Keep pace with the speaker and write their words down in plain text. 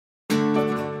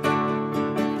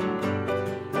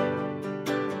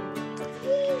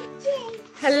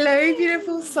Hello,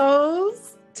 beautiful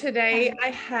souls. Today I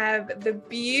have the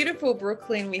beautiful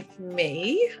Brooklyn with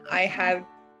me. I have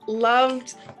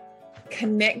loved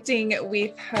connecting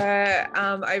with her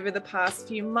over the past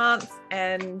few months,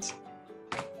 and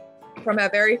from our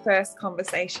very first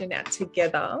conversation out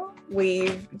together,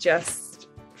 we've just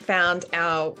found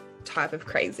our type of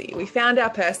crazy. We found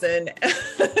our person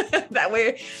that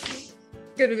we're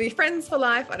going to be friends for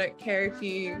life. I don't care if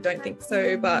you don't think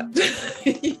so, but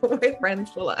we're friends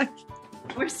for life.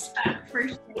 We're stuck for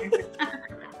sure.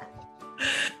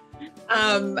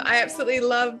 I absolutely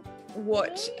love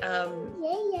what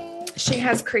she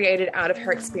has created out of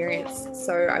her experience.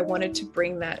 So I wanted to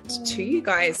bring that to you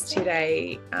guys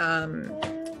today,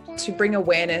 to bring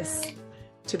awareness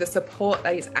to the support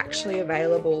that is actually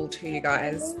available to you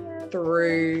guys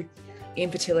through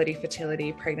infertility,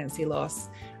 fertility, pregnancy loss.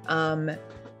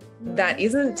 That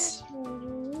isn't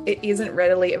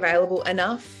readily available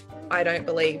enough, I don't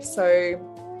believe. So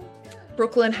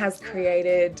Brooklyn has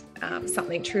created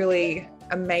something truly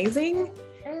amazing,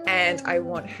 and I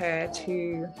want her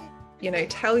to,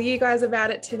 tell you guys about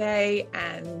it today,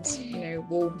 and,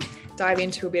 we'll dive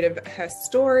into a bit of her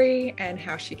story and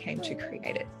how she came to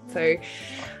create it. So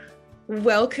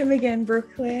welcome again,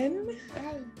 Brooklyn.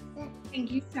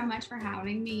 Thank you so much for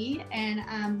having me.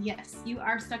 And yes, you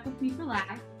are stuck with me for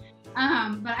life.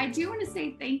 But I do want to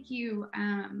say thank you.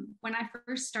 When I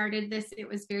first started this, it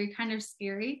was very kind of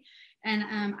scary, and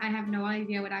I have no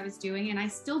idea what I was doing, and I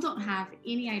still don't have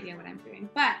any idea what I'm doing,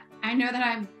 but I know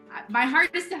that my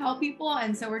heart is to help people,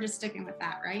 and so we're just sticking with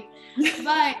that, right?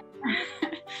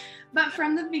 But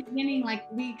from the beginning,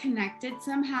 we connected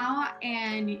somehow,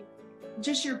 and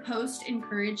just your post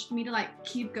encouraged me to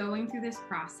keep going through this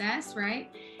process, right?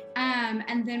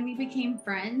 And then we became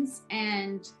friends,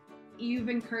 and you've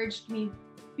encouraged me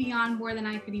beyond more than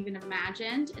I could even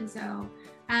imagined. And so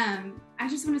I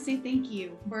just want to say thank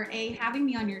you for having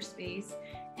me on your space,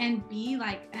 and B,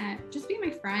 just being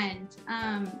my friend,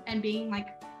 and being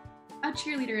a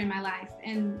cheerleader in my life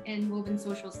and in Woven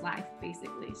Social's life,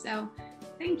 basically. So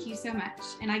thank you so much.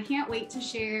 And I can't wait to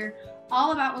share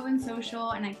all about Woven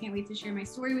Social, and I can't wait to share my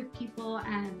story with people,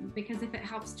 because if it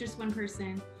helps just one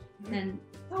person, then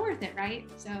it's all worth it, right?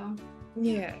 So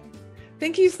yeah,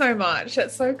 thank you so much.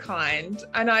 That's so kind.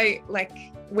 And I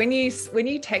when you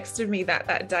texted me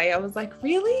that day, I was like,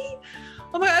 really?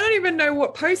 I'm like, I don't even know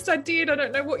what post I did. I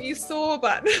don't know what you saw,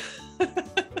 but it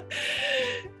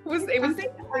was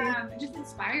just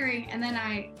inspiring. And then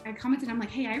I commented, I'm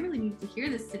like, hey, I really need to hear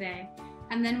this today.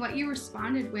 And then what you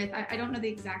responded with, I don't know the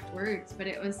exact words, but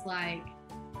it was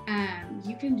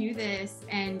you can do this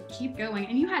and keep going.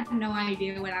 And you had no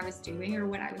idea what I was doing or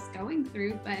what I was going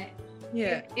through, but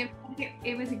yeah,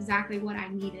 it was exactly what I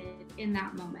needed in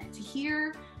that moment to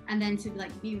hear, and then to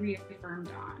be reaffirmed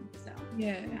on. So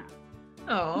yeah.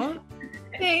 Oh,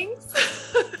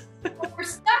 thanks. Well, we're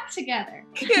stuck together.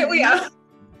 Yeah, we are.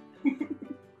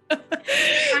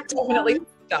 Definitely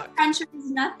stuck.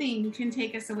 Nothing can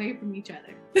take us away from each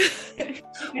other.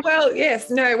 Well,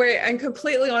 yes, no, we're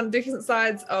completely on different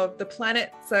sides of the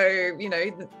planet. So,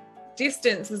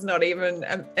 distance is not even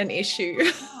an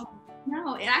issue.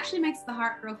 No, it actually makes the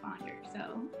heart grow fonder.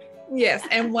 So yes,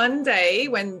 and one day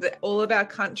when all of our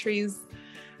countries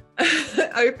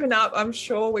open up, I'm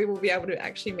sure we will be able to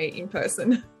actually meet in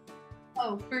person.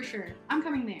 Oh, for sure. I'm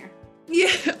coming there.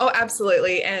 Yeah. Oh,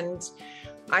 absolutely. And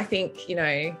I think,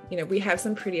 we have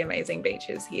some pretty amazing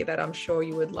beaches here that I'm sure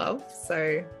you would love.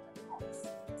 So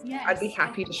yes. I'd be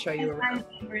happy to show you around.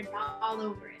 All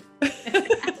over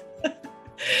it.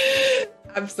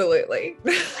 Absolutely.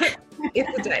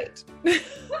 It's a date.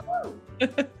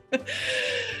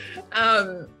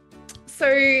 So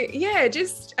yeah,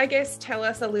 just I guess tell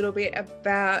us a little bit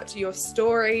about your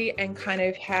story and kind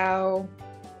of how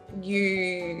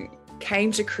you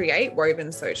came to create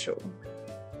Woven Social.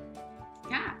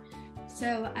 Yeah.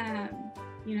 So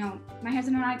my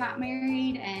husband and I got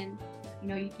married, and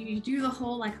you do the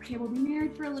whole okay, we'll be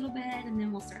married for a little bit, and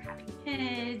then we'll start having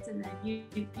kids, and then you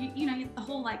the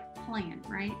whole plan,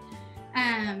 right?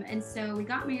 And so we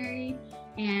got married,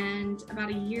 and about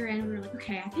a year in, we were like,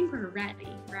 okay, I think we're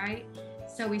ready, right?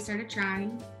 So we started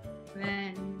trying,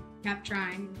 then kept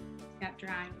trying,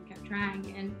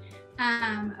 and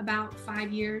about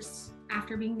 5 years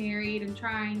after being married and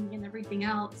trying and everything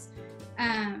else,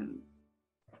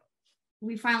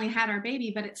 we finally had our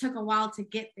baby, but it took a while to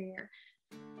get there.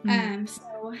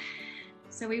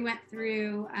 So we went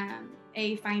through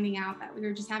finding out that we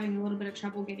were just having a little bit of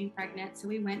trouble getting pregnant. So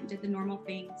we went and did the normal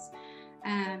things.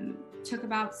 Took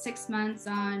about 6 months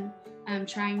on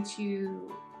trying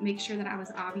to make sure that I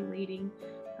was ovulating.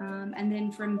 And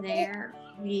then from there,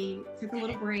 we took a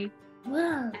little break.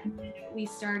 And we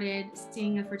started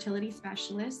seeing a fertility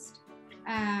specialist,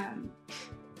 and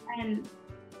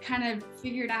kind of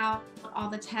figured out all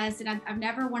the tests. And I've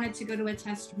never wanted to go to a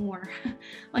test more,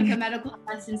 like a medical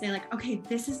test, and say like, okay,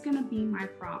 this is going to be my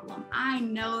problem. I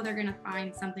know they're going to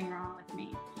find something wrong with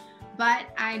me. But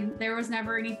there was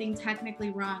never anything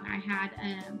technically wrong. I had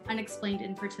unexplained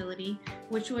infertility,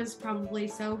 which was probably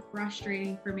so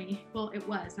frustrating for me. Well, it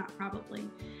was, not probably.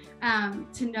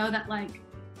 To know that, like,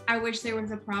 I wish there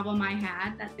was a problem I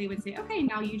had that they would say, okay,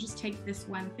 now you just take this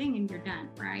one thing and you're done,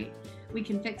 right? We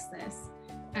can fix this.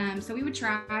 So we would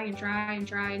try and try and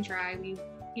try and try. We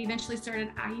eventually started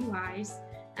IUIs.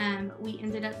 We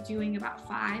ended up doing about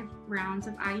 5 rounds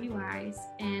of IUIs.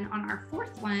 And on our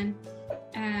 4th one,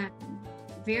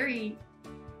 very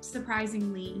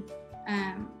surprisingly,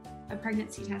 a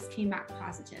pregnancy test came back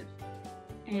positive.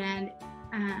 And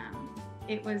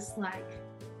it was like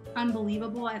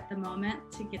unbelievable at the moment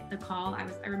to get the call. I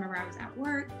remember I was at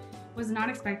work, was not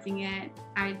expecting it.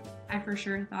 I for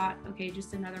sure thought, okay,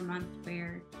 just another month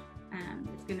where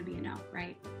it's going to be a no,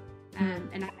 right? And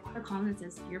I got a call and it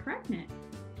says, you're pregnant.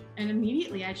 And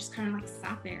immediately I just kind of like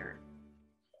sat there.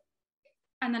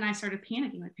 And then I started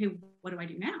panicking, like, hey, what do I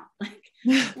do now? Like,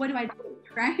 what do I do,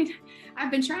 right? I've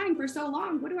been trying for so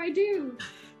long. What do I do?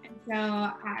 And so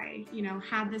I,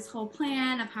 had this whole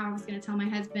plan of how I was going to tell my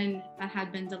husband that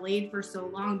had been delayed for so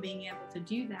long being able to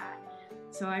do that.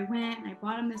 So I went and I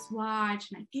bought him this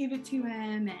watch and I gave it to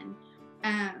him.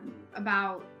 And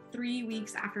about 3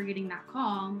 weeks after getting that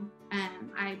call,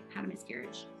 I had a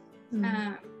miscarriage.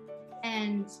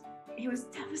 And it was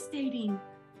devastating.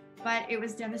 But it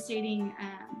was devastating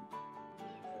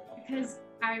because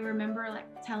I remember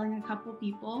like telling a couple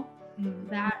people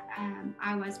that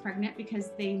I was pregnant because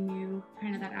they knew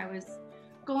kind of that I was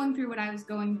going through what I was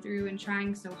going through and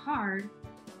trying so hard.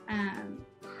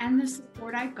 And the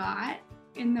support I got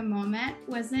in the moment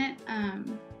wasn't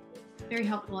very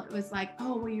helpful. It was like,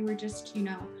 oh, well, you were just,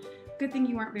 good thing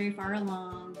you weren't very far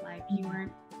along. Like you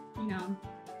weren't,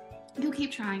 you'll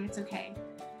keep trying. It's okay.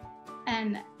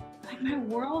 And like my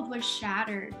world was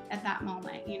shattered at that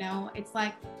moment. It's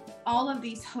like all of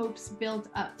these hopes built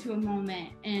up to a moment,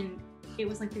 and it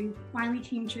was like they finally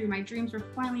came true. My dreams were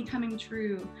finally coming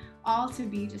true, all to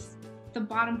be just the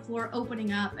bottom floor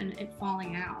opening up and it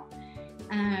falling out.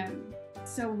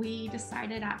 So we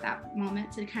decided at that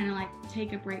moment to kind of like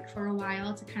take a break for a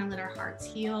while to kind of let our hearts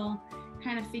heal,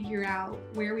 kind of figure out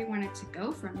where we wanted to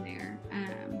go from there.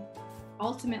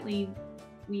 Ultimately,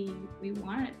 we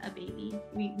wanted a baby.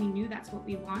 We knew that's what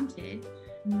we wanted,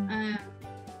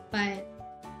 but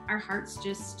our hearts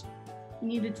just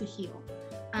needed to heal.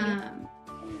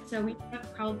 So we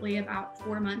took probably about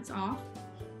 4 months off,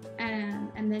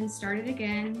 and then started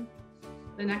again.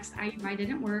 The next IUI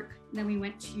didn't work. Then we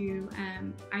went to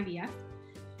IVF,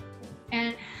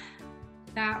 and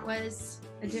that was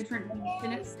a different beast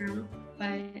in itself.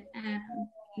 But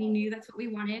we knew that's what we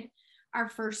wanted. Our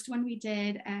first one we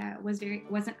did was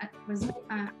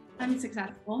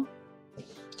unsuccessful.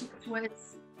 It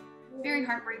was very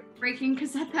heartbreaking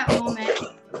because at that moment,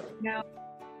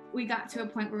 we got to a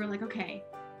point where we're like, okay,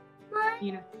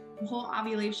 the whole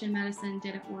ovulation medicine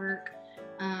didn't work.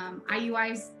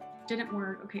 IUIs didn't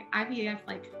work. Okay, IVF,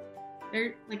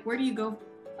 where do you go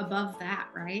above that,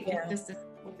 right? Yeah. If this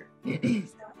doesn't work. So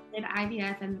I did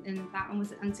IVF, and that one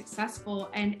was unsuccessful,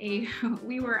 and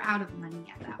we were out of money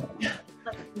at that point.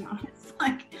 Let's be honest,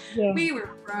 we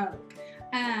were broke,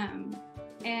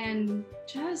 and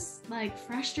just like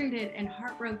frustrated and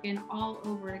heartbroken all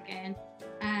over again.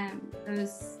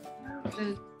 Those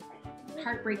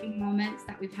heartbreaking moments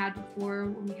that we've had before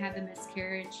when we had the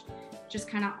miscarriage just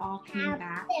kind of all came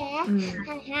back,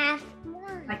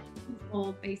 like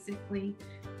old basically.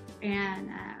 And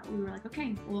we were like,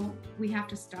 okay, well, we have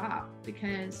to stop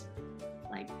because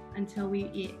until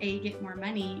we get more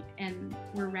money and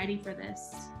we're ready for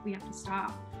this, we have to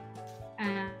stop.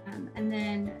 And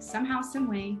then somehow, some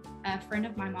way, a friend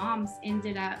of my mom's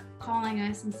ended up calling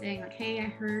us and saying like, hey, I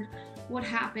heard what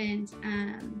happened,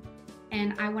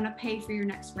 and I want to pay for your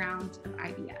next round of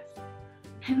IVF.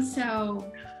 And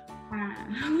so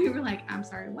we were like, I'm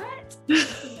sorry, what?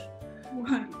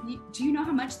 What? Do you know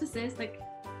how much this is? Like,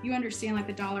 you understand like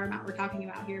the dollar amount we're talking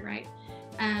about here, right?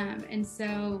 And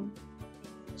so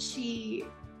she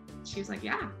was like,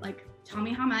 yeah, like, tell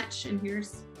me how much, and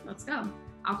let's go.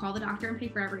 I'll call the doctor and pay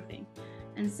for everything.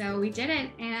 And so we did it,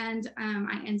 and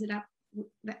I ended up,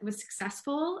 that was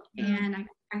successful, and I got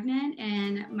pregnant,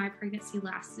 and my pregnancy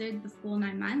lasted the full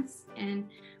 9 months, and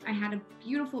I had a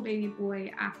beautiful baby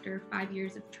boy after 5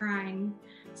 years of trying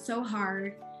so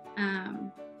hard.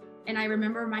 And I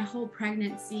remember my whole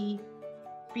pregnancy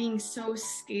being so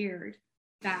scared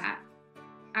that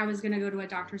I was going to go to a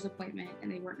doctor's appointment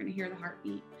and they weren't going to hear the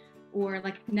heartbeat, or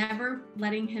like never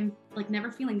letting him, like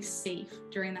never feeling safe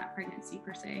during that pregnancy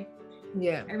per se.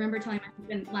 Yeah. I remember telling my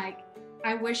husband, like,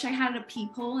 I wish I had a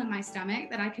peephole in my stomach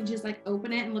that I could just like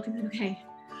open it and look at it. Okay,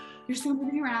 you're still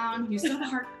moving around. You still have a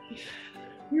heartbeat.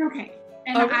 You're okay.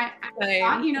 And I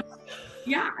thought, you know,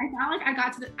 yeah, I thought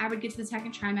like I would get to the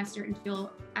second trimester and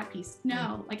feel at peace.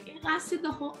 No, like it lasted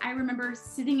the whole, I remember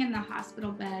sitting in the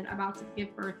hospital bed about to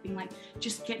give birth being like,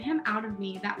 just get him out of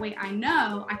me. That way I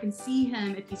know I can see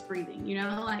him if he's breathing, you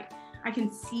know, like I can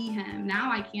see him.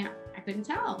 Now I couldn't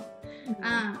tell.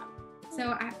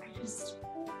 So I just,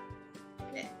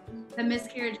 the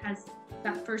miscarriage has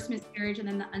that first miscarriage and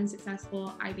then the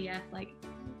unsuccessful IVF, like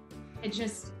it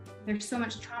just, there's so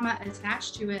much trauma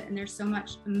attached to it and there's so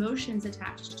much emotions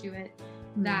attached to it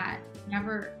that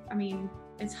never, I mean,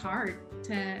 it's hard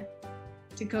to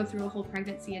go through a whole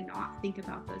pregnancy and not think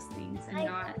about those things and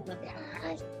not look at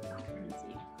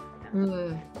pregnancy.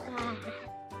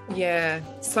 Yeah,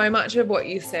 so much of what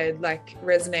you said like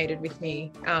resonated with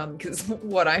me, because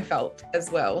what I felt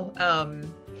as well.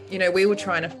 You know, we were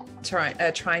trying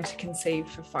to conceive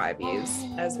for 5 years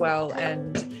as well,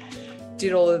 and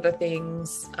did all of the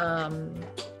things. Our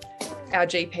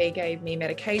GP gave me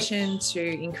medication to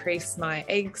increase my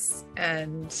eggs,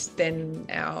 and then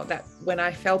when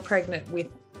I fell pregnant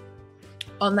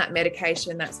on that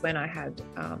medication, that's when I had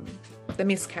the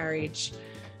miscarriage.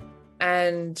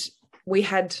 And we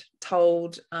had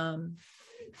told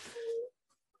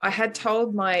I had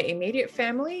told my immediate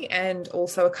family and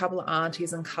also a couple of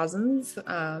aunties and cousins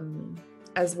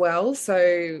as well.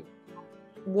 So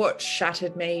what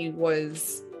shattered me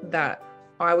was that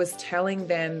I was telling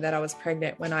them that I was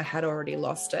pregnant when I had already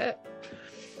lost it.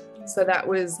 So that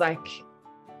was like,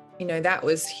 you know, that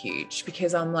was huge,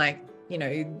 because I'm like, you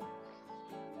know,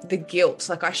 the guilt,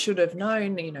 like I should have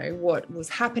known, you know, what was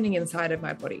happening inside of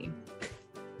my body.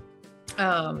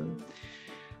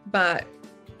 But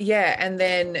yeah, and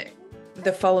then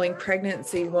the following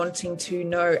pregnancy, wanting to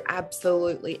know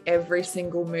absolutely every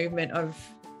single movement of,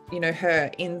 you know, her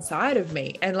inside of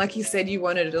me. And like you said, you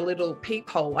wanted a little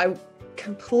peephole.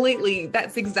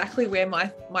 That's exactly where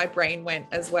my brain went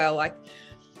as well. Like,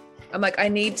 I'm like, I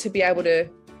need to be able to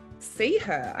see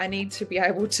her. I need to be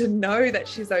able to know that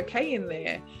she's okay in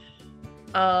there.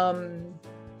 And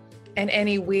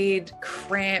any weird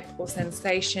cramp or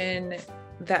sensation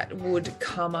that would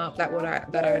come up, that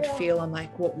I would feel, I'm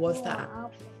like, what was that?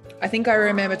 I think I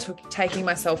remember taking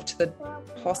myself to the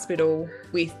hospital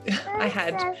with, I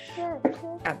had,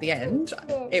 at the end,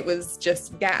 it was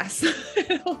just gas.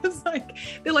 I was like,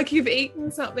 they're like, you've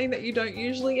eaten something that you don't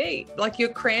usually eat. Like you're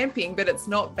cramping, but it's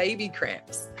not baby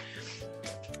cramps.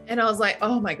 And I was like,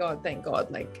 oh my God, thank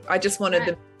God. Like I just wanted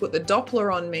to put the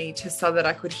Doppler on me so that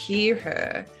I could hear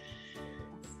her.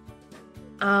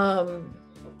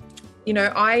 You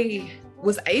know, I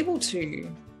was able to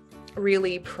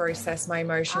really process my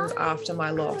emotions after my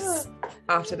loss,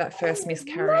 after that first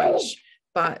miscarriage,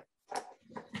 but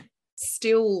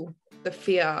still the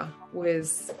fear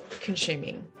was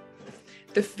consuming.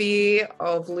 The fear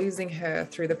of losing her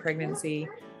through the pregnancy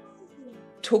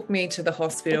took me to the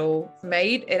hospital,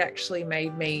 made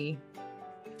me,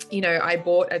 you know, I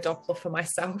bought a Doppler for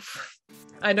myself.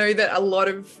 I know that a lot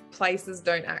of places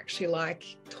don't actually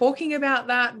like talking about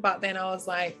that, but then I was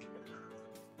like,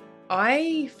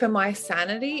 for my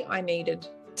sanity, I needed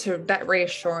that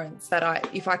reassurance that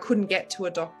if I couldn't get to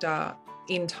a doctor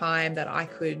in time, that I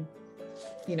could,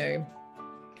 you know,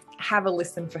 have a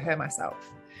listen for her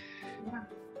myself.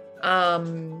 Yeah.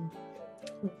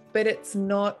 But it's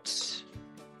not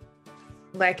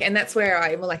like, and that's where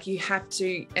I'm like, you have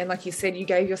to, and like you said, you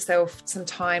gave yourself some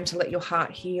time to let your heart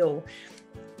heal.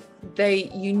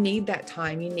 You need that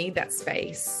time, you need that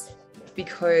space,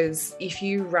 because if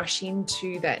you rush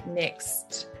into that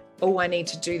next, oh, I need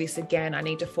to do this again, I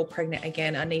need to fall pregnant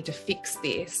again, I need to fix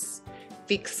this,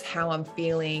 fix how I'm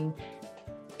feeling,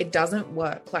 it doesn't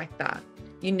work like that.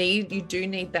 You do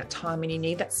need that time, and you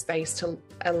need that space to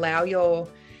allow your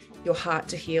heart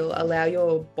to heal, allow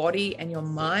your body and your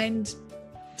mind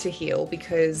to heal,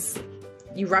 because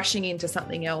you're rushing into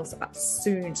something else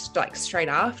soon, like straight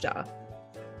after.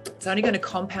 It's only going to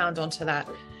compound onto that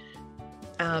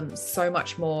so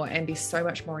much more and be so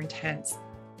much more intense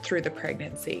through the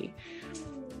pregnancy.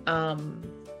 And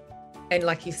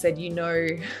like you said, you know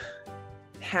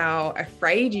how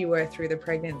afraid you were through the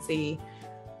pregnancy,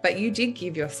 but you did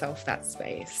give yourself that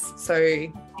space. So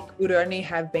it would only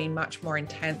have been much more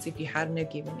intense if you hadn't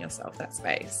have given yourself that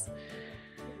space.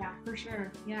 Yeah, for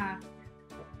sure. Yeah.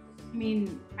 I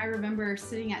mean, I remember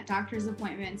sitting at doctor's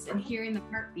appointments and hearing the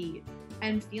heartbeat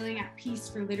and feeling at peace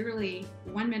for literally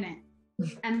 1 minute.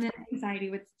 And then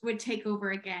anxiety would take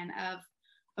over again of,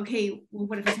 okay, well,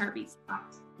 what if his heartbeat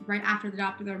stopped right after the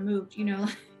doctor moved, you know?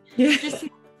 Yeah. Just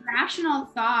rational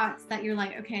thoughts that you're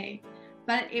like, okay.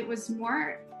 But it was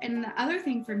more, and the other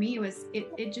thing for me was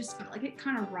it just felt like it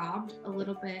kind of robbed a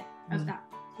little bit of that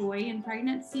joy in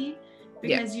pregnancy,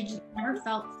 because you just never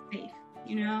felt safe,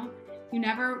 you know? You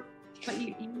never, but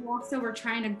you also were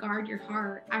trying to guard your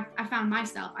heart. I found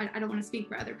myself, I don't want to speak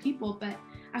for other people, but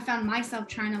I found myself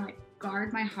trying to like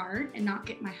guard my heart and not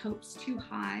get my hopes too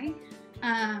high.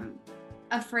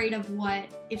 Afraid of what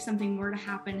if something were to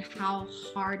happen, how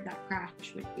hard that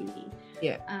crash would be.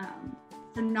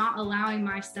 So not allowing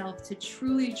myself to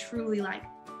truly like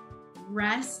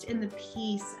rest in the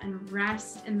peace and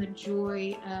rest in the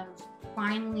joy of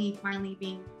finally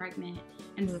بing pregnant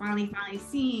and finally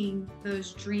seeing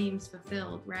those dreams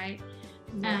fulfilled, right?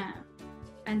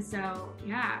 And so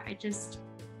I just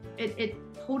it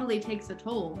totally takes a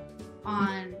toll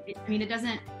on it. I mean, it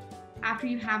doesn't, after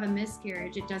you have a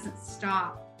miscarriage, it doesn't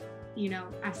stop, you know,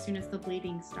 as soon as the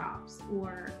bleeding stops,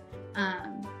 or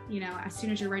you know, as soon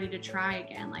as you're ready to try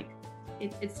again, like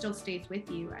it still stays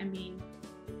with you. I mean,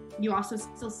 you also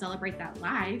still celebrate that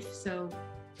life, so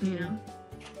you know.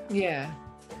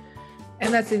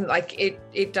 And that's in like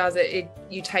it does it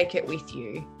you take it with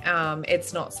you.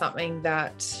 It's not something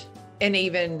that, and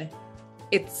even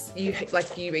it's you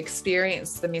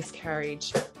experience the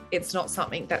miscarriage, it's not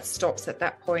something that stops at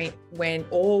that point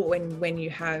when you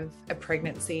have a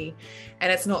pregnancy,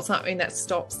 and it's not something that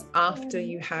stops after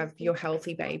you have your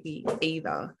healthy baby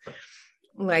either.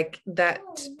 Like that,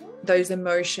 those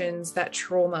emotions, that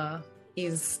trauma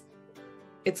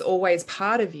it's always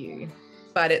part of you,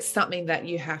 but it's something that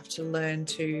you have to learn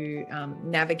to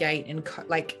navigate and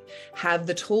have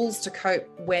the tools to cope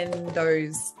when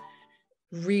those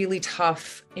really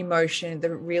tough emotion,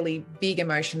 the really big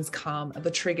emotions come,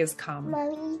 the triggers come.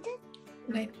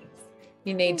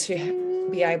 You need to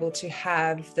be able to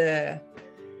have the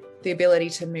ability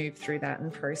to move through that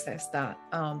and process that,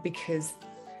 because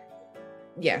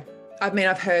I mean,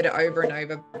 I've heard it over and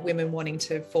over, women wanting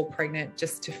to fall pregnant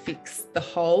just to fix the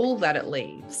hole that it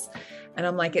leaves, and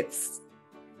I'm like, it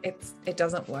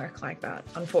doesn't work like that,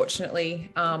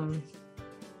 unfortunately.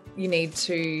 You need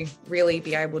to really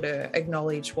be able to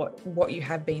acknowledge what you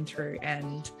have been through,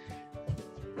 and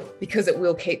because it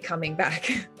will keep coming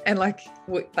back, and like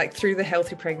through the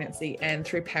healthy pregnancy and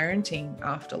through parenting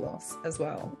after loss as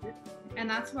well. And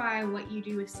that's why what you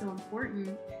do is so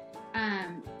important,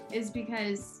 is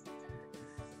because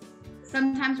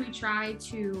sometimes we try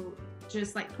to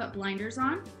just like put blinders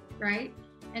on, right?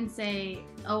 And say,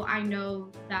 oh, I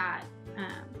know that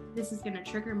this is going to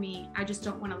trigger me, I just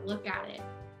don't want to look at it.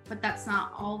 But that's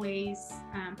not always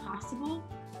possible.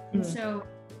 And so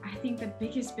I think the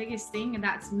biggest thing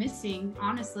that's missing,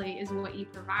 honestly, is what you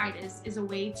provide is a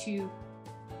way to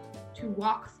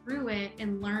walk through it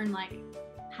and learn like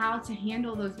how to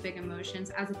handle those big emotions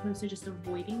as opposed to just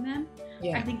avoiding them.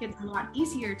 I think it's a lot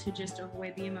easier to just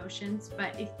avoid the emotions,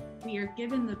 but if we are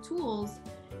given the tools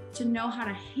to know how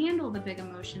to handle the big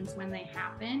emotions when they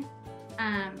happen,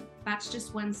 that's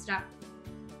just one step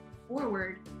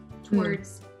forward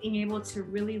towards being able to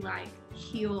really like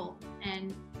heal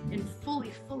and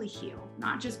fully heal,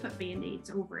 not just put band-aids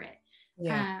over it.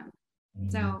 I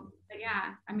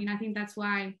mean, I think that's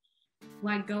why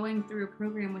going through a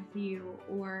program with you,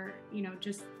 or you know,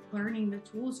 just learning the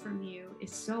tools from you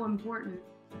is so important,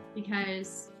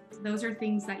 because those are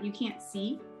things that you can't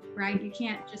see, right? You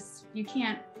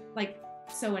can't like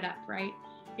sew it up, right?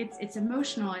 It's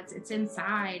emotional, it's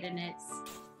inside, and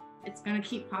it's gonna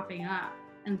keep popping up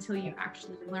until you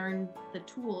actually learn the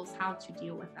tools how to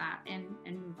deal with that and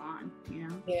move on, you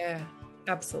know? Yeah,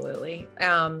 absolutely.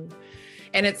 And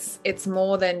it's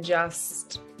more than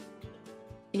just,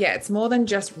 it's more than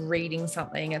just reading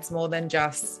something. It's more than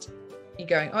just you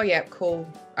going, oh yeah, cool,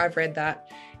 I've read that.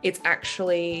 It's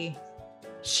actually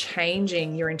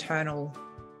changing your internal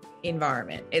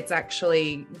environment. It's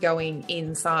actually going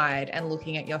inside and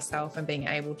looking at yourself and being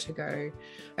able to go,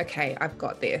 okay, I've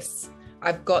got this.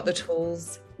 I've got the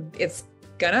tools. It's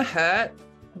gonna hurt,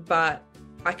 but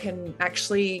I can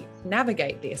actually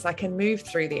navigate this. I can move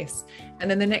through this. And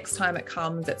then the next time it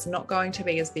comes, it's not going to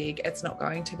be as big. It's not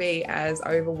going to be as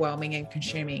overwhelming and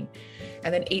consuming.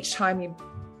 And then each time you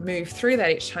move through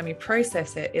that, each time you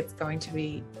process it, it's going to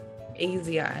be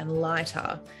easier and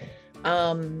lighter.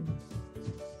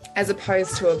 As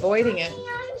opposed to avoiding it.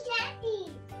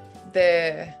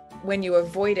 When you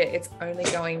avoid it, it's only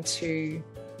going to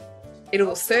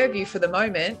it'll serve you for the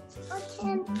moment,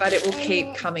 but it will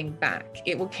keep coming back.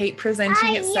 It will keep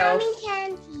presenting itself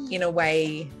in a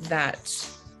way that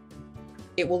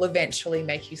it will eventually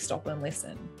make you stop and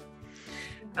listen.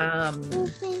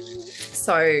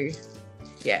 So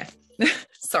yeah,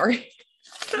 sorry.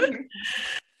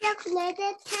 Chocolate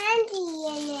candy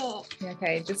in it.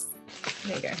 Okay, just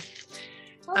there you go.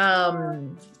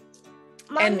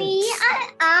 Mommy,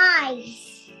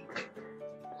 eyes.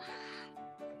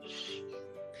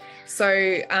 So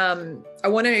I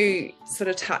want to sort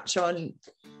of touch on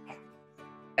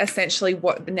essentially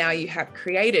what now you have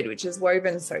created, which is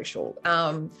Woven Social.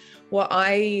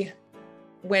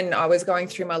 When I was going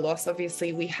through my loss,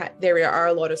 obviously there are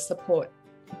a lot of support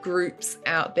groups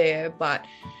out there, but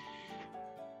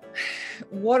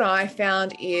what I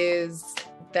found is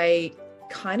they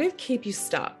kind of keep you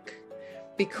stuck,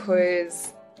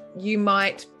 because you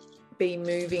might be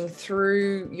moving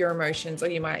through your emotions, or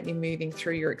you might be moving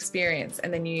through your experience,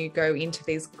 and then you go into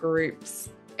these groups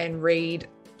and read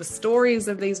the stories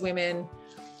of these women,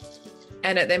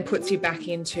 and it then puts you back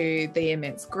into the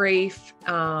immense grief,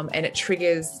 and it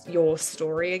triggers your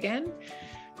story again.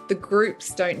 The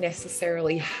groups don't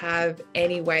necessarily have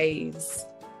any ways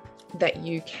that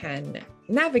you can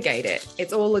navigate it.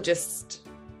 It's all just,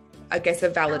 I guess, a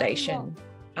validation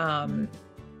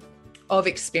of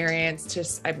experience,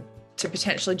 to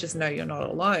potentially just know you're not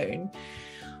alone.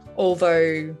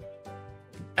 Although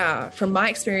from my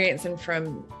experience and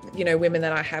from, women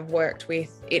that I have worked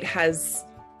with, it has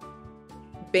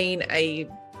been a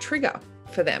trigger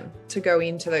for them to go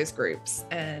into those groups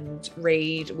and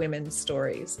read women's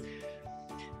stories.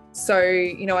 So,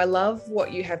 I love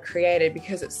what you have created,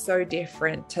 because it's so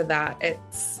different to that.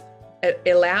 It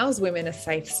allows women a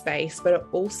safe space, but it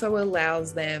also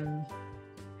allows them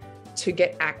to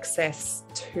get access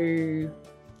to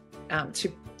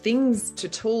things, to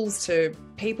tools, to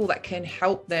people that can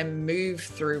help them move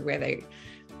through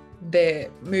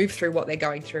move through what they're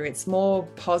going through. It's more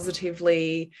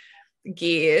positively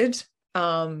geared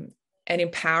and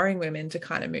empowering women to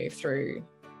kind of move through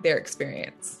their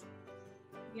experience.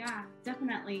 Yeah,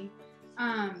 definitely.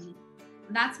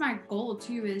 That's my goal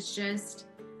too, is just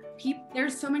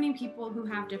there's so many people who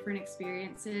have different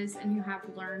experiences and who have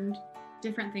learned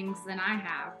different things than I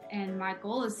have. And my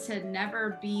goal is to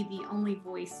never be the only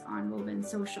voice on Woven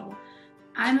Social.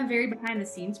 I'm a very behind the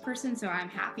scenes person, so I'm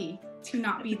happy to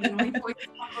not be the only voice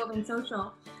on Woven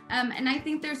Social. And I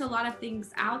think there's a lot of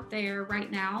things out there right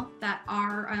now that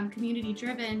are community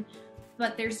driven,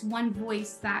 but there's one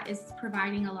voice that is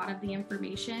providing a lot of the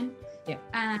information. Yeah.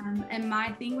 And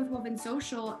my thing with Woven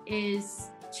Social is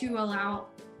to allow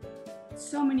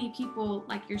so many people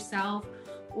like yourself,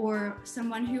 or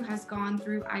someone who has gone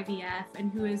through IVF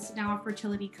and who is now a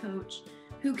fertility coach,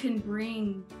 who can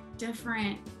bring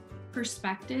different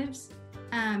perspectives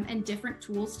and different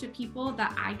tools to people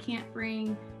that I can't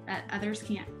bring, that others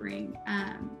can't bring.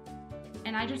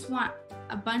 And I just want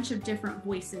a bunch of different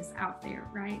voices out there,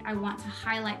 right? I want to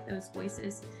highlight those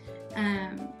voices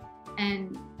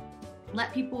and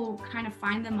let people kind of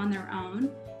find them on their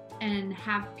own, and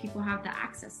have people have the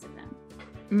access to them.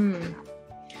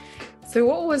 So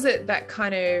what was it that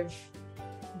kind of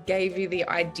gave you the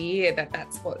idea that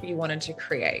that's what you wanted to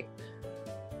create?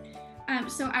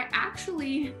 So I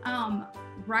actually,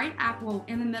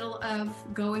 in the middle of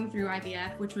going through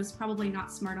IVF, which was probably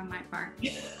not smart on my part,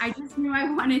 I just knew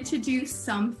I wanted to do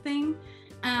something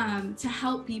to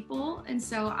help people. And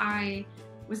so I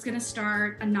was going to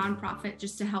start a nonprofit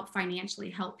just to financially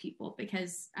help people,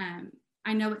 because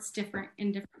I know it's different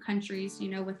in different countries,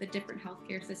 with the different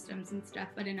healthcare systems and stuff.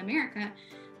 But in America,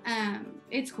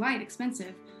 it's quite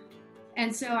expensive.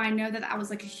 And so I know that was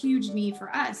like a huge need for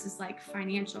us, is like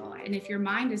financial. And if your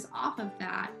mind is off of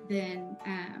that, then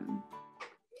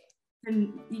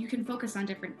you can focus on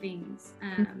different things.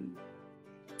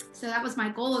 So that was my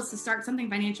goal, is to start something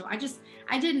financial.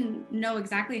 I didn't know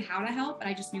exactly how to help, but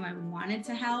I just knew I wanted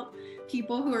to help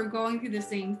people who are going through the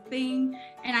same thing.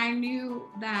 And I knew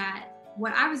that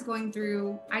what I was going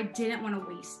through, I didn't want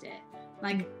to waste it.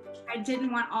 Like, I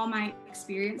didn't want all my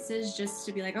experiences just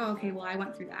to be like, oh, okay, well, I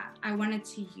went through that. I wanted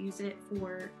to use it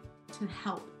to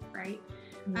help, right?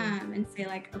 And say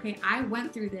like, okay, I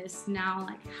went through this, now,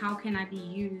 like, how can I be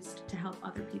used to help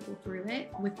other people through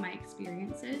it with my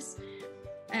experiences?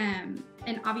 And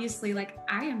obviously, like,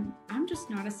 I'm just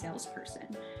not a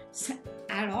salesperson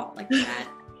at all. Like that.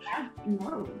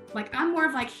 No, like, I'm more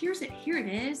of like, here it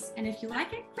is, and if you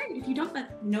like it, great. If you don't,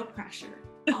 but no pressure,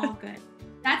 all good.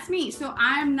 That's me. So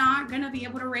I'm not gonna be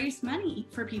able to raise money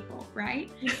for people,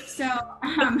 right? So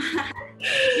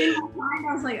in my mind,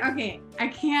 I was like, okay, I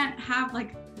can't have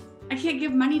like I can't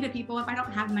give money to people if I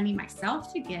don't have money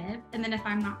myself to give. And then if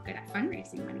I'm not good at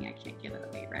fundraising money, I can't give it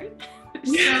away, right?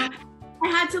 So I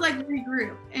had to like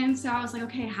regroup. And so I was like,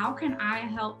 okay, how can I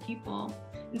help people?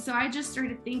 And so I just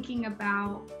started thinking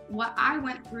about what I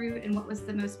went through and what was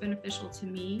the most beneficial to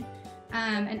me.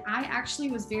 And I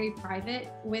actually was very private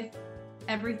with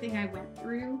everything I went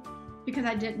through because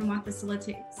I didn't want the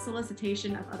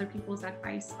solicitation of other people's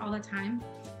advice all the time.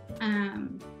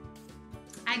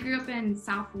 I grew up in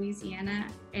South Louisiana,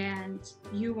 and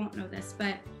you won't know this,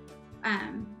 but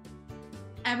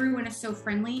everyone is so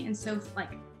friendly and so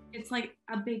like, it's like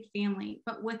a big family,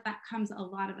 but with that comes a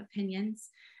lot of opinions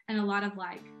and a lot of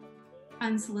like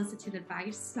unsolicited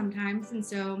advice sometimes. And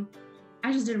so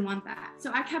I just didn't want that.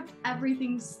 So I kept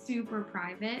everything super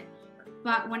private.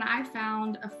 But when I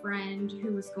found a friend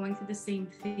who was going through the same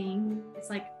thing, it's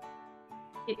like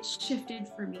it shifted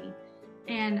for me.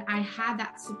 And I had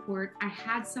that support. I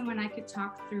had someone I could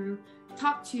talk to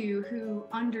who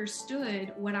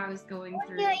understood what I was going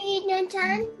through.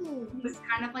 It was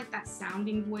kind of like that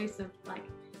sounding voice of like,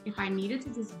 if I needed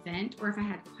to just vent, or if I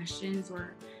had questions,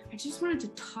 or I just wanted to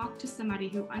talk to somebody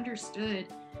who understood.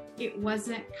 It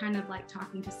wasn't kind of like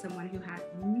talking to someone who had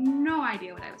no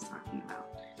idea what I was talking about.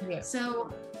 Yeah.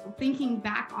 So thinking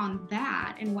back on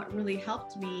that, and what really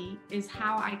helped me is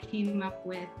how I came up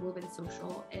with Woven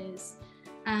Social is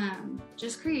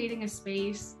just creating a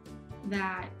space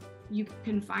that you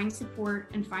can find support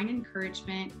and find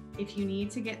encouragement. If you need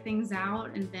to get things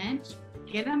out and vent,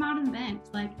 get them out and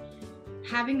vent. Like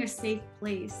having a safe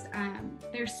place.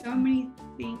 There's so many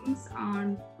things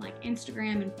on like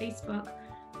Instagram and Facebook,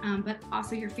 but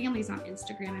also your family's on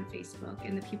Instagram and Facebook,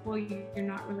 and the people you're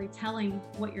not really telling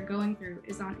what you're going through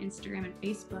is on Instagram and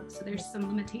Facebook. So there's some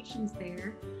limitations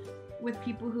there with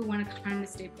people who want to kind of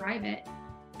stay private.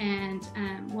 And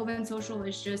Woven Social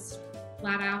is just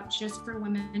flat out just for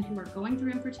women who are going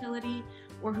through infertility,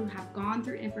 or who have gone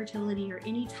through infertility, or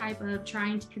any type of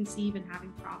trying to conceive and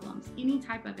having problems, any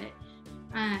type of it.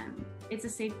 It's a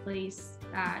safe place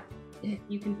that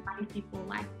you can find people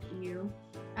like you.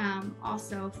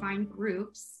 Also find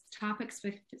groups, topic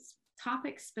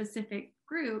specific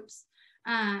groups,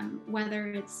 whether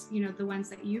it's, the ones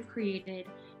that you've created,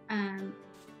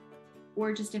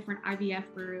 or just different IVF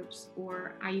groups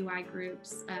or IUI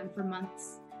groups for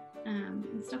months,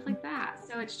 and stuff like that.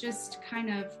 So it's just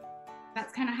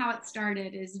that's kind of how it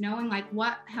started, is knowing like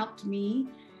what helped me,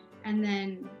 and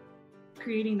then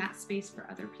creating that space for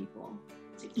other people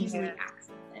to easily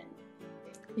access it.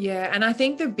 Yeah, and I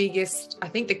think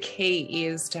the key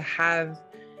is to have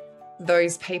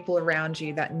those people around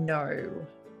you that know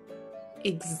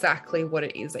exactly what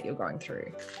it is that you're going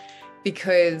through.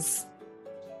 Because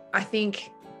I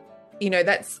think,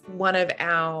 that's one of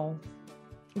our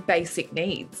basic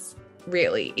needs,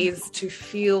 really, is to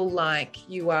feel like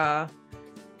you are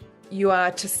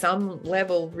to some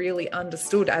level really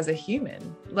understood as a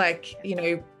human. Like,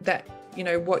 that,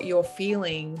 what you're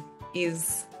feeling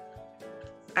is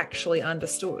actually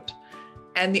understood.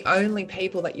 And the only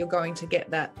people that you're going to get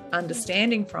that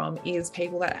understanding from is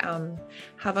people that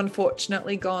have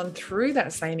unfortunately gone through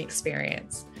that same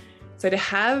experience. So to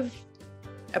have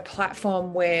a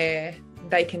platform where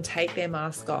they can take their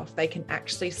mask off, they can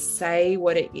actually say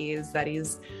what it is that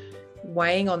is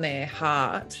weighing on their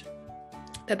heart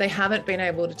that they haven't been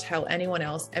able to tell anyone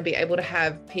else, and be able to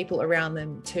have people around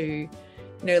them to,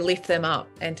 lift them up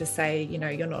and to say,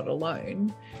 you're not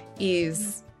alone,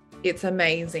 it's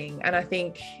amazing. And I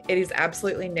think it is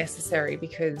absolutely necessary,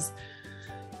 because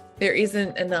there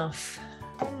isn't enough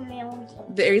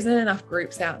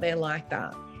groups out there like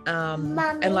that.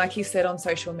 And like you said, on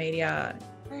social media,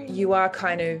 you are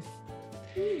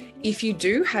if you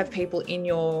do have people in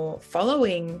your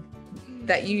following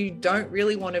that you don't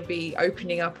really want to be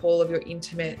opening up all of your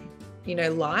intimate,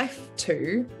 life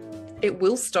to, it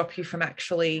will stop you from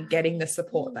actually getting the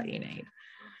support that you need.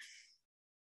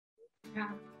 Yeah,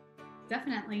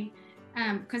 definitely.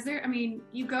 Because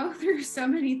you go through so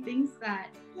many things that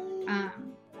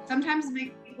sometimes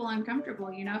make people uncomfortable.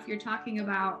 If you're talking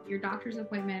about your doctor's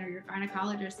appointment or your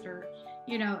gynecologist, or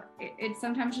it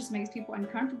sometimes just makes people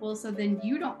uncomfortable. So then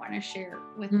you don't want to share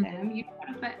with them.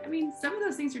 But some of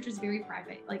those things are just very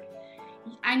private. Like,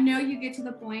 I know you get to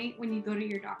the point when you go to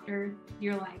your doctor,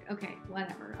 you're like, okay,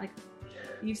 whatever. Like,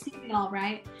 you've seen it all,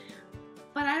 right?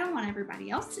 But I don't want everybody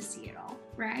else to see it all,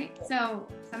 right? So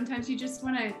sometimes you just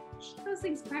want to keep those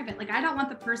things private. Like, I don't want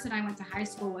the person I went to high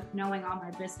school with knowing all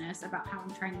my business about how I'm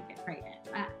trying to get pregnant.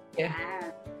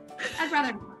 I'd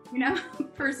rather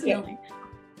not, personally. Yeah.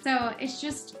 So it's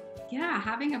just,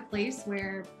 having a place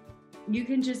where you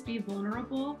can just be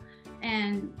vulnerable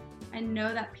and and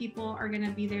know that people are going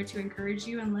to be there to encourage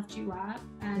you and lift you up.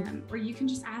 Or you can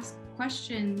just ask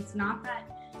questions, not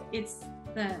that it's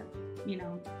the, you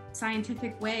know,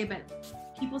 scientific way, but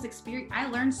people's experience. I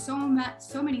learned so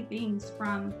many things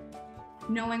from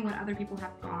knowing what other people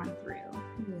have gone through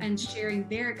and sharing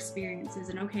their experiences.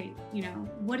 And okay, you know,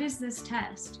 what is this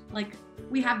test? Like,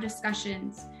 we have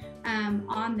discussions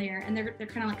on there, and they're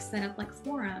kind of like set up like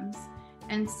forums.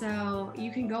 And so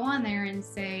you can go on there and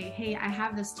say, hey, I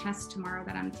have this test tomorrow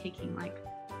that I'm taking. Like,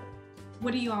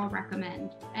 what do you all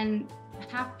recommend? And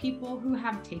have people who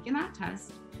have taken that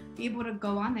test be able to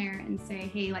go on there and say,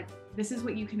 hey, like, this is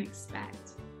what you can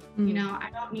expect. You know, I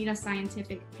don't need a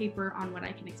scientific paper on what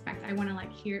I can expect. I want to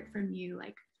like hear it from you.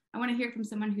 Like, I want to hear it from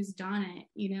someone who's done it,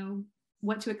 you know,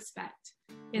 what to expect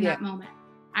in that moment.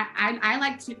 I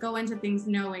like to go into things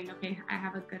knowing, okay, I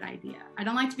have a good idea. I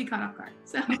don't like to be caught off guard.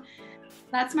 So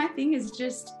that's my thing, is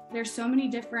just, there's so many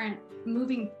different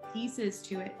moving pieces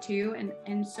to it too,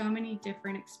 and so many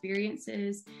different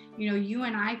experiences. You know, you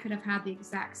and I could have had the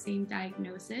exact same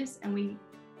diagnosis, and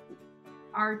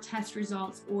our test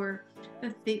results, or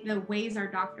the ways our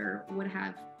doctor would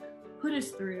have put us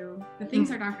through, the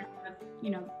things our doctor would have,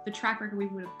 you know, the track record we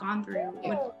would have gone through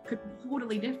could be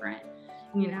totally different.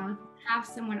 You know, have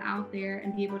someone out there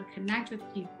and be able to connect with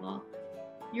people.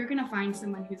 You're going to find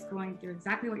someone who's going through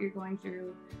exactly what you're going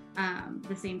through,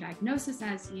 the same diagnosis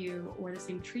as you, or the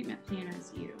same treatment plan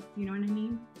as you. You know what I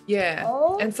mean? Yeah.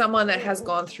 And someone that has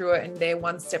gone through it and they're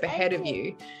one step ahead of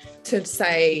you, to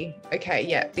say, okay,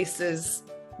 yeah, this is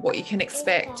what you can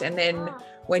expect. And then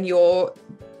when you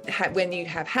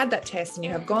have had that test and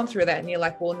you have gone through that, and you're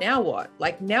like, well, now what?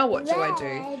 Like, now what do I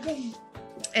do?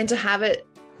 And to have it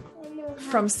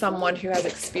from someone who has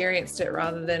experienced it,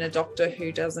 rather than a doctor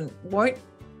who won't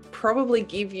probably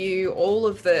give you all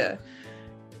of the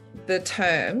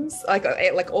terms, like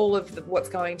all of what's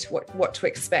going to what to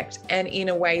expect, and in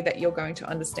a way that you're going to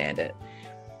understand it.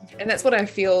 And that's what I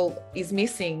feel is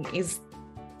missing, is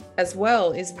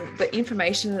the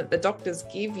information that the doctors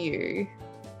give you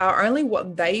are only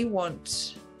what they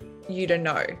want you to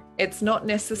know. It's not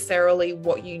necessarily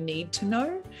what you need to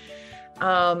know.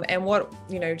 And what,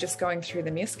 you know, just going through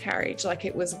the miscarriage, like,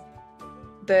 it was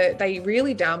they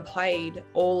really downplayed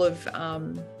all of,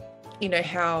 you know,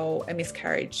 how a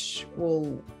miscarriage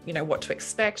will, you know, what to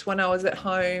expect when I was at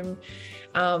home,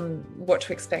 what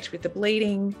to expect with the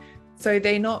bleeding. So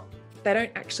they don't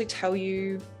actually tell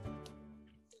you,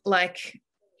 like,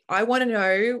 I want to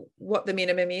know what the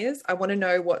minimum is. I want to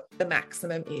know what the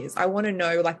maximum is. I want to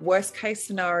know, like, worst case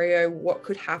scenario, what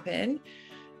could happen.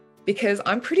 Because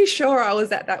I'm pretty sure I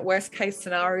was at that worst case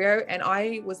scenario, and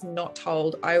I was not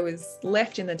told. I was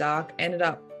left in the dark, ended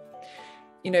up,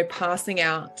 you know, passing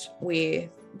out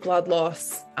with blood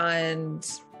loss, and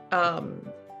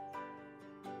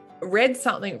read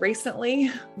something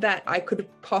recently that I could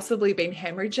have possibly been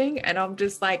hemorrhaging. And I'm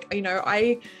just like, you know,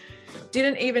 I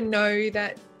didn't even know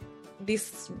that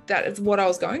is what I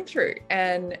was going through.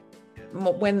 And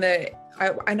when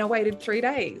I waited 3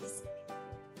 days.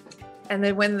 And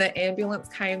then when the ambulance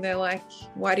came, they're like,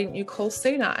 why didn't you call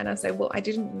sooner? And I said, well, I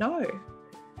didn't know.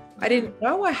 I didn't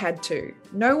know I had to.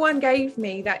 No one gave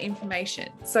me that information.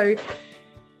 So,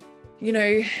 you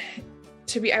know,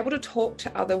 to be able to talk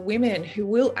to other women who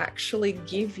will actually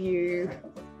give you,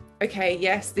 okay,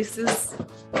 yes, this is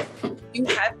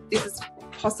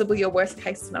possibly your worst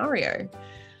case scenario.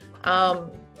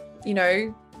 You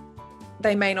know,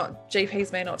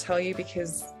 GPs may not tell you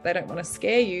because they don't want to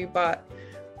scare you, but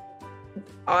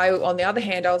on the other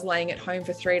hand, I was laying at home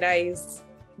for 3 days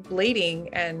bleeding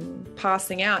and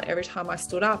passing out every time I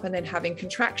stood up, and then having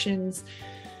contractions.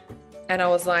 And I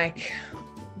was like,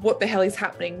 what the hell is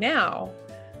happening now?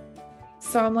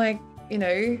 So I'm like, you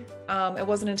know, it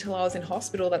wasn't until I was in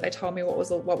hospital that they told me what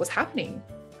was happening.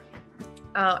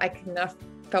 I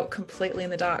felt completely in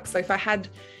the dark. So if I had,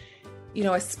 you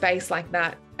know, a space like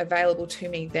that available to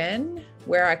me then,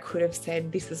 where I could have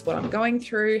said, this is what I'm going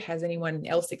through, has anyone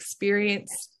else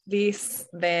experienced this,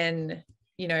 then,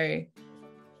 you know,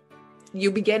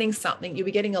 you'll be getting something. You'll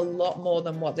be getting a lot more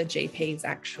than what the GPs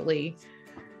actually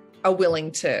are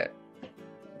willing to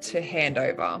hand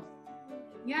over.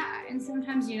 Yeah. And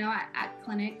sometimes, you know, at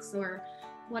clinics or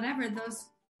whatever,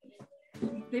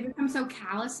 they become so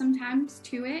callous sometimes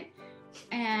to it.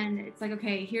 And it's like,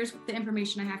 okay, here's the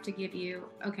information I have to give you.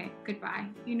 Okay, goodbye,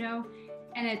 you know?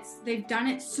 And they've done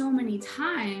it so many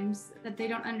times that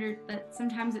that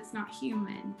sometimes it's not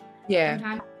human. Yeah.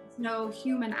 Sometimes there's no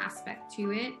human aspect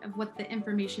to it, of what the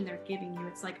information they're giving you.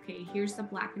 It's like, okay, here's the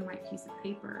black and white piece of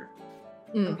paper.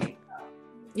 Okay.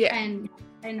 Yeah. And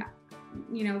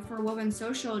you know, for Woven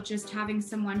Social, just having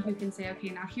someone who can say, okay,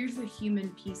 now here's a human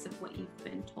piece of what you've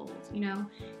been told, you know,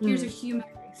 here's a human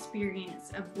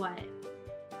experience of what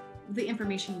the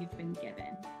information you've been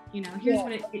given, you know, here's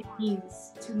what it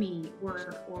means to me,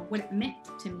 or what it meant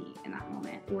to me in that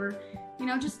moment, or, you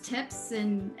know, just tips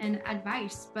and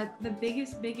advice. But the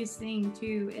biggest thing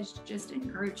too is just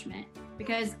encouragement,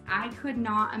 because I could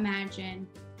not imagine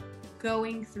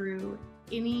going through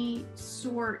any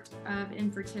sort of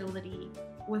infertility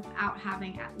without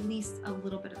having at least a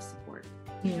little bit of support.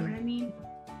 You know what I mean?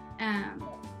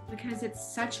 Because it's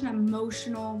such an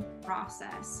emotional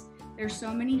process. There's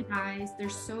so many highs,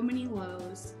 there's so many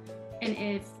lows. And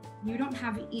if you don't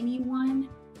have anyone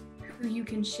who you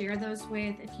can share those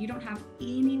with, if you don't have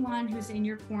anyone who's in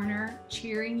your corner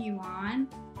cheering you on,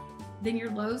 then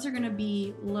your lows are going to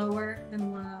be lower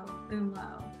than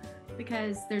low,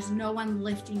 because there's no one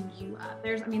lifting you up.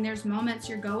 There's moments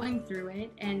you're going through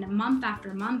it, and month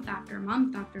after month after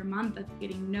month after month of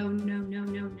getting no,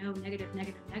 negative,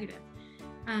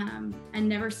 and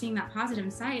never seeing that positive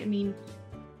in sight. I mean,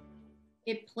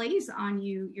 it plays on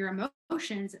you, your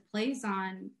emotions, it plays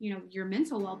on, you know, your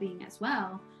mental well-being as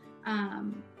well.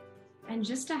 And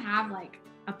just to have like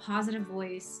a positive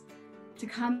voice to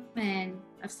come in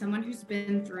of someone who's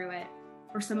been through it,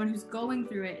 or someone who's going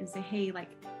through it, and say, hey, like,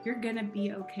 you're gonna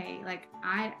be okay. Like,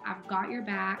 I've got your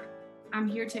back. I'm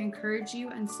here to encourage you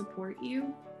and support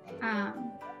you.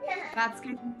 That's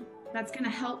gonna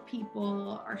help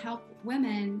people, or help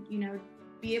women, you know,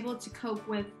 be able to cope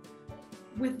with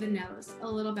the no's a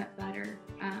little bit better.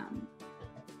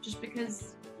 Just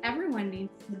because everyone needs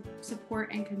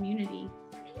support and community.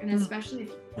 And especially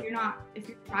if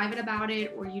you're private about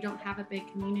it, or you don't have a big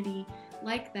community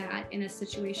like that in a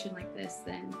situation like this,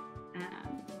 then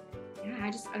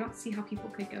I don't see how people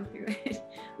could go through it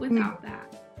without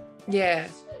that. Yeah.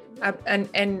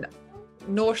 And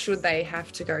nor should they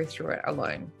have to go through it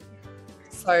alone.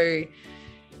 So,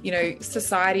 you know,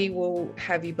 society will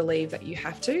have you believe that you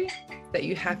have to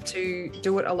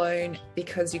do it alone,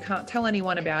 because you can't tell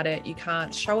anyone about it. You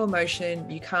can't show emotion.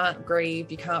 You can't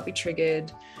grieve. You can't be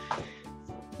triggered.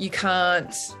 You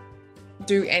can't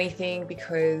do anything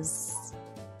because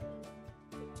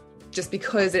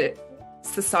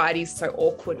society's so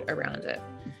awkward around it.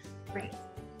 Right.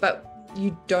 But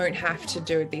you don't have to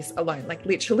do this alone. Like,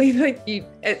 literally, like,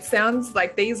 it sounds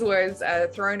like these words are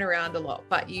thrown around a lot,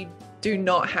 but you do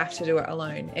not have to do it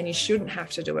alone, and you shouldn't have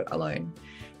to do it alone.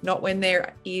 Not when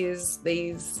there is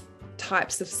these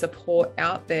types of support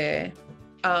out there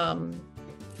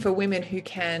for women you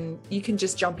can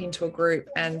just jump into a group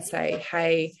and say,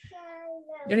 hey,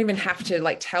 you don't even have to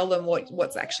like tell them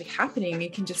what's actually happening. You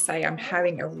can just say, I'm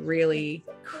having a really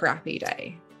crappy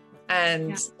day, and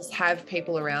just have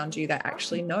people around you that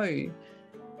actually know, you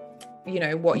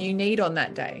know, what you need on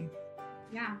that day.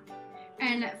 Yeah.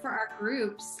 And for our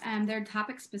groups, they're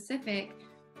topic specific,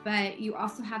 but you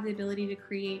also have the ability to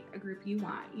create a group you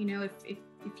want. You know, if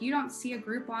you don't see a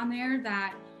group on there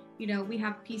that, you know, we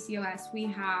have PCOS, we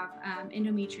have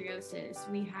endometriosis,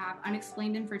 we have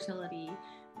unexplained infertility,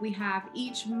 we have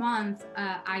each month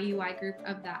a IUI group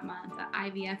of that month, a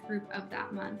IVF group of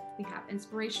that month, we have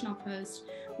inspirational posts,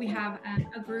 we have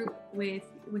a group with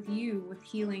you with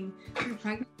healing through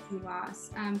pregnancy loss.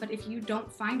 But if you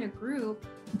don't find a group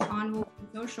on Woven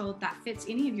Social that fits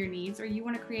any of your needs, or you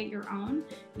want to create your own,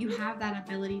 you have that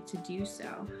ability to do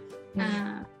so.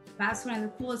 That's one of the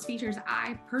coolest features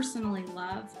I personally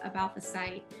love about the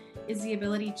site, is the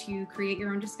ability to create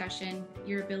your own discussion,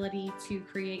 your ability to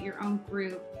create your own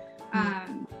group.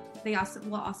 They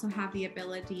will also have the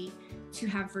ability to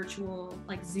have virtual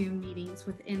like Zoom meetings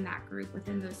within that group,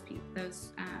 within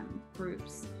those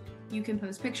groups. You can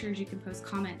post pictures, you can post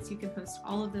comments, you can post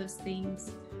all of those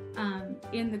things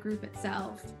in the group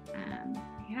itself.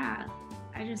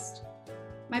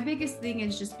 My biggest thing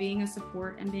is just being a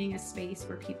support and being a space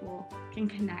where people can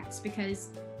connect, because,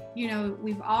 you know,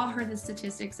 we've all heard the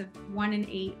statistics of 1 in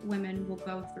 8 women will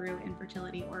go through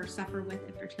infertility or suffer with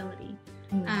infertility.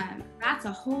 That's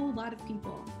a whole lot of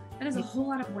people. That is a whole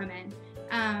lot of women.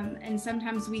 And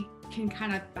sometimes we can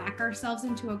kind of back ourselves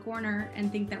into a corner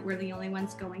and think that we're the only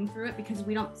ones going through it, because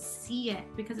we don't see it,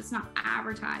 because it's not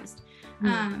advertised.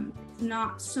 It's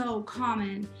not so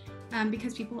common,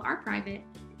 because people are private,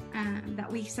 that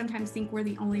we sometimes think we're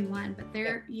the only one, but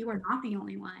you are not the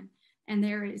only one. And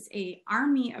there is an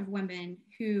army of women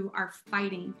who are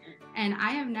fighting. And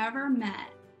I have never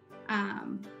met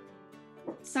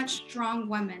such strong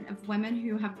women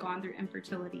who have gone through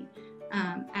infertility,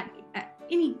 at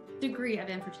any degree of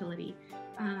infertility.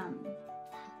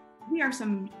 We are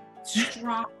some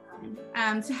strong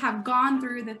to have gone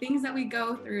through the things that we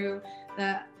go through,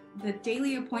 the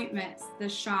daily appointments, the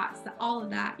shots, all of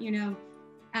that, you know,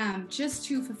 just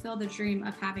to fulfill the dream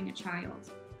of having a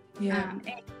child. Yeah.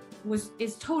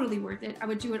 Is totally worth it. I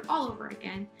would do it all over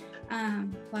again.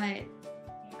 But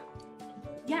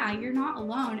yeah, you're not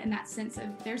alone in that sense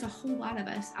of there's a whole lot of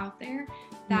us out there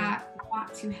that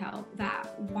want to help,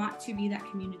 that want to be that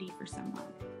community for someone.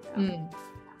 So,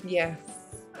 Yes.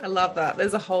 I love that.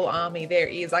 There's a whole army. There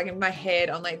is, like, in my head,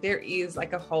 I'm like, there is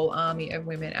like a whole army of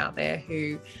women out there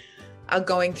who are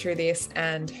going through this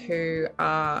and who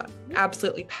are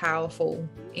absolutely powerful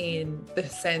in the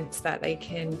sense that they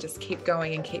can just keep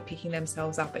going and keep picking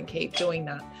themselves up and keep doing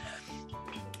that,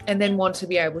 and then want to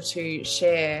be able to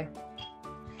share,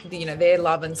 you know, their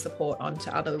love and support onto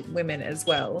other women as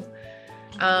well.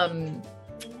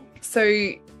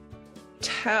 So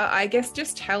I guess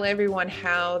just tell everyone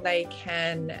how they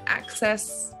can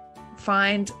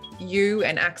find you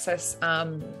and access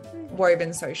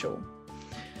Woven Social.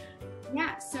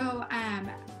 Yeah, so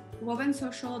Woven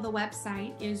Social, the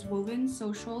website is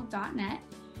wovensocial.net,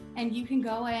 and you can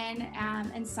go in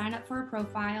and sign up for a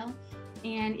profile.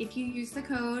 And if you use the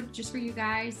code, just for you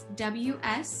guys,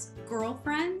 WS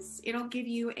Girlfriends, it'll give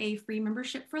you a free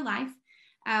membership for life.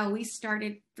 We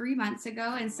started 3 months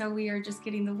ago, and so we are just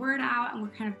getting the word out, and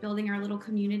we're kind of building our little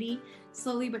community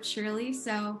slowly but surely.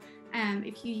 So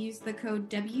if you use the code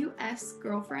WS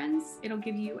Girlfriends, it'll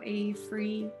give you a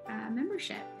free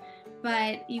membership.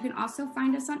 But you can also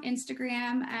find us on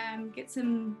Instagram, get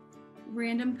some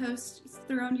random posts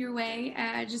thrown your way,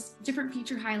 just different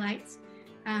feature highlights.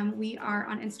 We are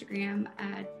on Instagram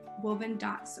at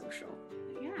woven.social.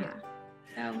 Yeah.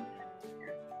 So,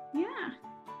 yeah.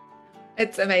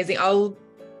 It's amazing. I'll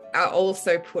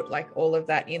also put like all of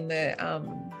that in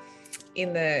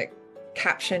the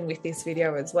caption with this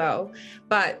video as well.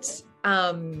 But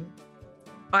I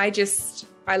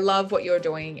love what you're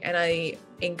doing, and I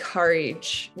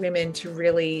encourage women to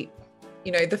really,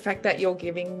 you know, the fact that you're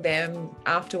giving them,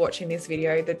 after watching this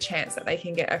video, the chance that they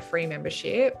can get a free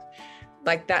membership,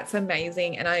 like, that's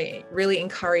amazing. And I really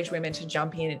encourage women to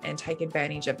jump in and take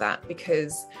advantage of that,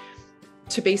 because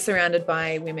to be surrounded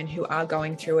by women who are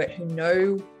going through it, who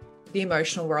know the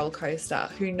emotional roller coaster,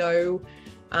 who know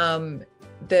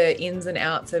the ins and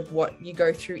outs of what you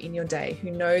go through in your day, who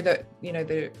know that, you know,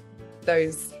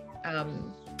 those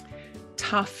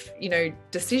tough, you know,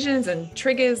 decisions and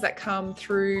triggers that come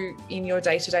through in your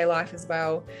day-to-day life as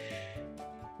well,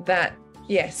 that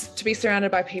yes, to be surrounded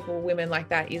by women like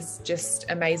that is just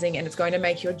amazing. And it's going to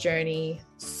make your journey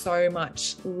so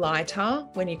much lighter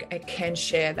when you can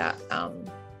share that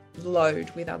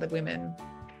load with other women,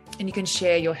 and you can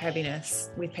share your heaviness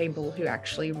with people who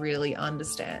actually really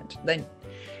understand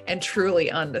and truly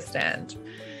understand.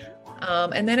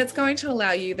 And then it's going to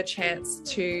allow you the chance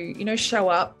to, you know, show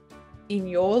up in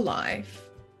your life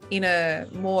in a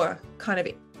more kind of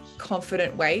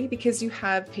confident way, because you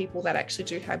have people that actually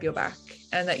do have your back,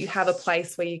 and that you have a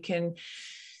place where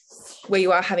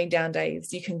you are having down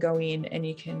days, you can go in and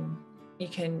you can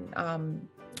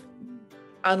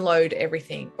unload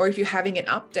everything. Or if you're having an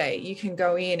up day, you can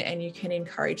go in and you can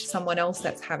encourage someone else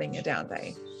that's having a down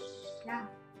day. Yeah,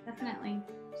 definitely.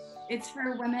 It's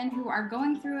for women who are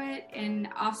going through it, and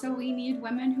also we need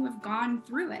women who have gone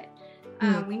through it.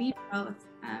 We need both,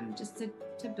 just to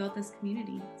build this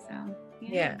community. So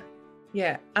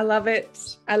yeah, I love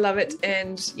it.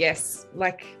 And yes,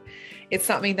 like, it's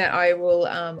something that I will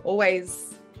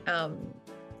always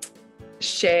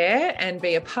share and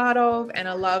be a part of. And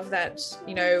I love that,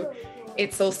 you know,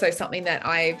 it's also something that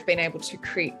I've been able to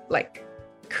create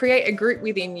a group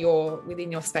within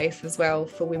your space as well,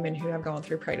 for women who have gone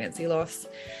through pregnancy loss,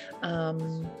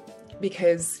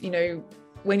 because, you know,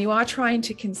 when you are trying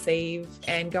to conceive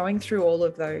and going through all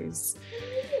of those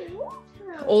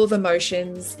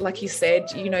emotions, like you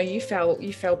said, you know, you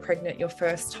fell pregnant your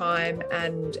first time,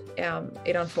 and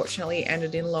it unfortunately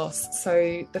ended in loss.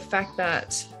 So the fact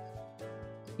that,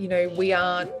 you know, we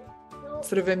aren't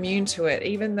sort of immune to it,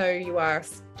 even though you are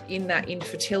in that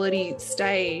infertility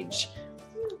stage,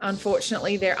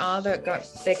 unfortunately there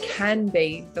can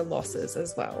be the losses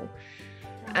as well.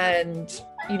 And,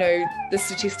 you know, the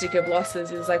statistic of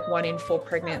losses is like 1 in 4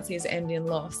 pregnancies end in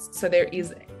loss. So there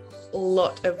is a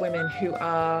lot of women who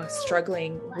are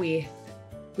struggling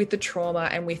with the trauma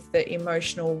and with the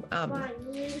emotional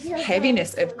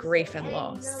heaviness of grief and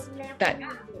loss, that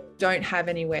don't have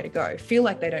anywhere to go, feel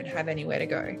like they don't have anywhere to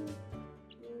go.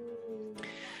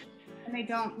 And they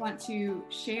don't want to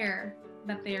share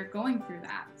that they are going through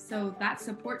that. So that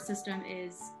support system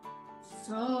is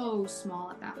so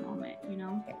small at that moment, you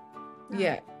know?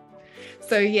 Yeah.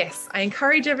 So yes, I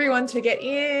encourage everyone to get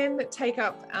in, take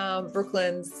up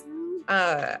Brooklyn's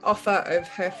offer of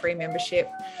her free membership.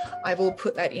 I will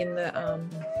put that in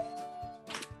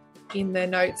the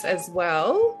notes as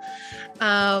well.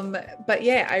 But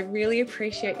yeah, I really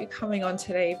appreciate you coming on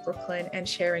today, Brooklyn, and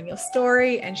sharing your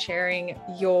story and sharing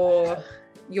your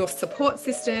support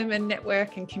system and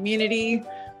network and community.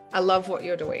 I love what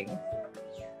you're doing.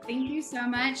 Thank you so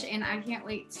much, and I can't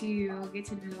wait to get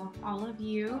to know all of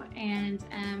you, and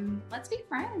let's be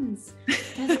friends.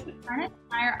 Because Sharna and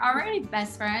I are already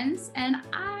best friends, and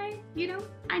I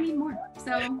need more.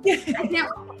 So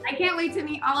I can't wait to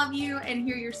meet all of you and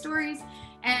hear your stories,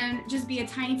 and just be a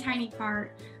tiny, tiny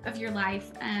part of your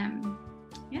life.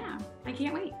 Yeah, I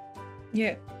can't wait.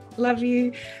 Yeah, love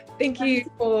you. Thank you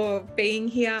for being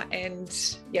here,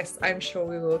 and yes, I'm sure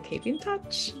we will keep in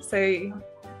touch. So.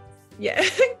 Yeah.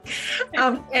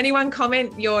 Anyone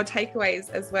comment your takeaways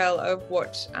as well of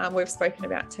what we've spoken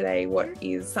about today? What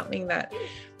is something that,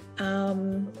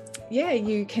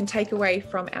 you can take away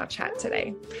from our chat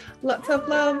today? Lots of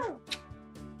love.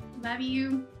 Love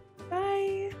you.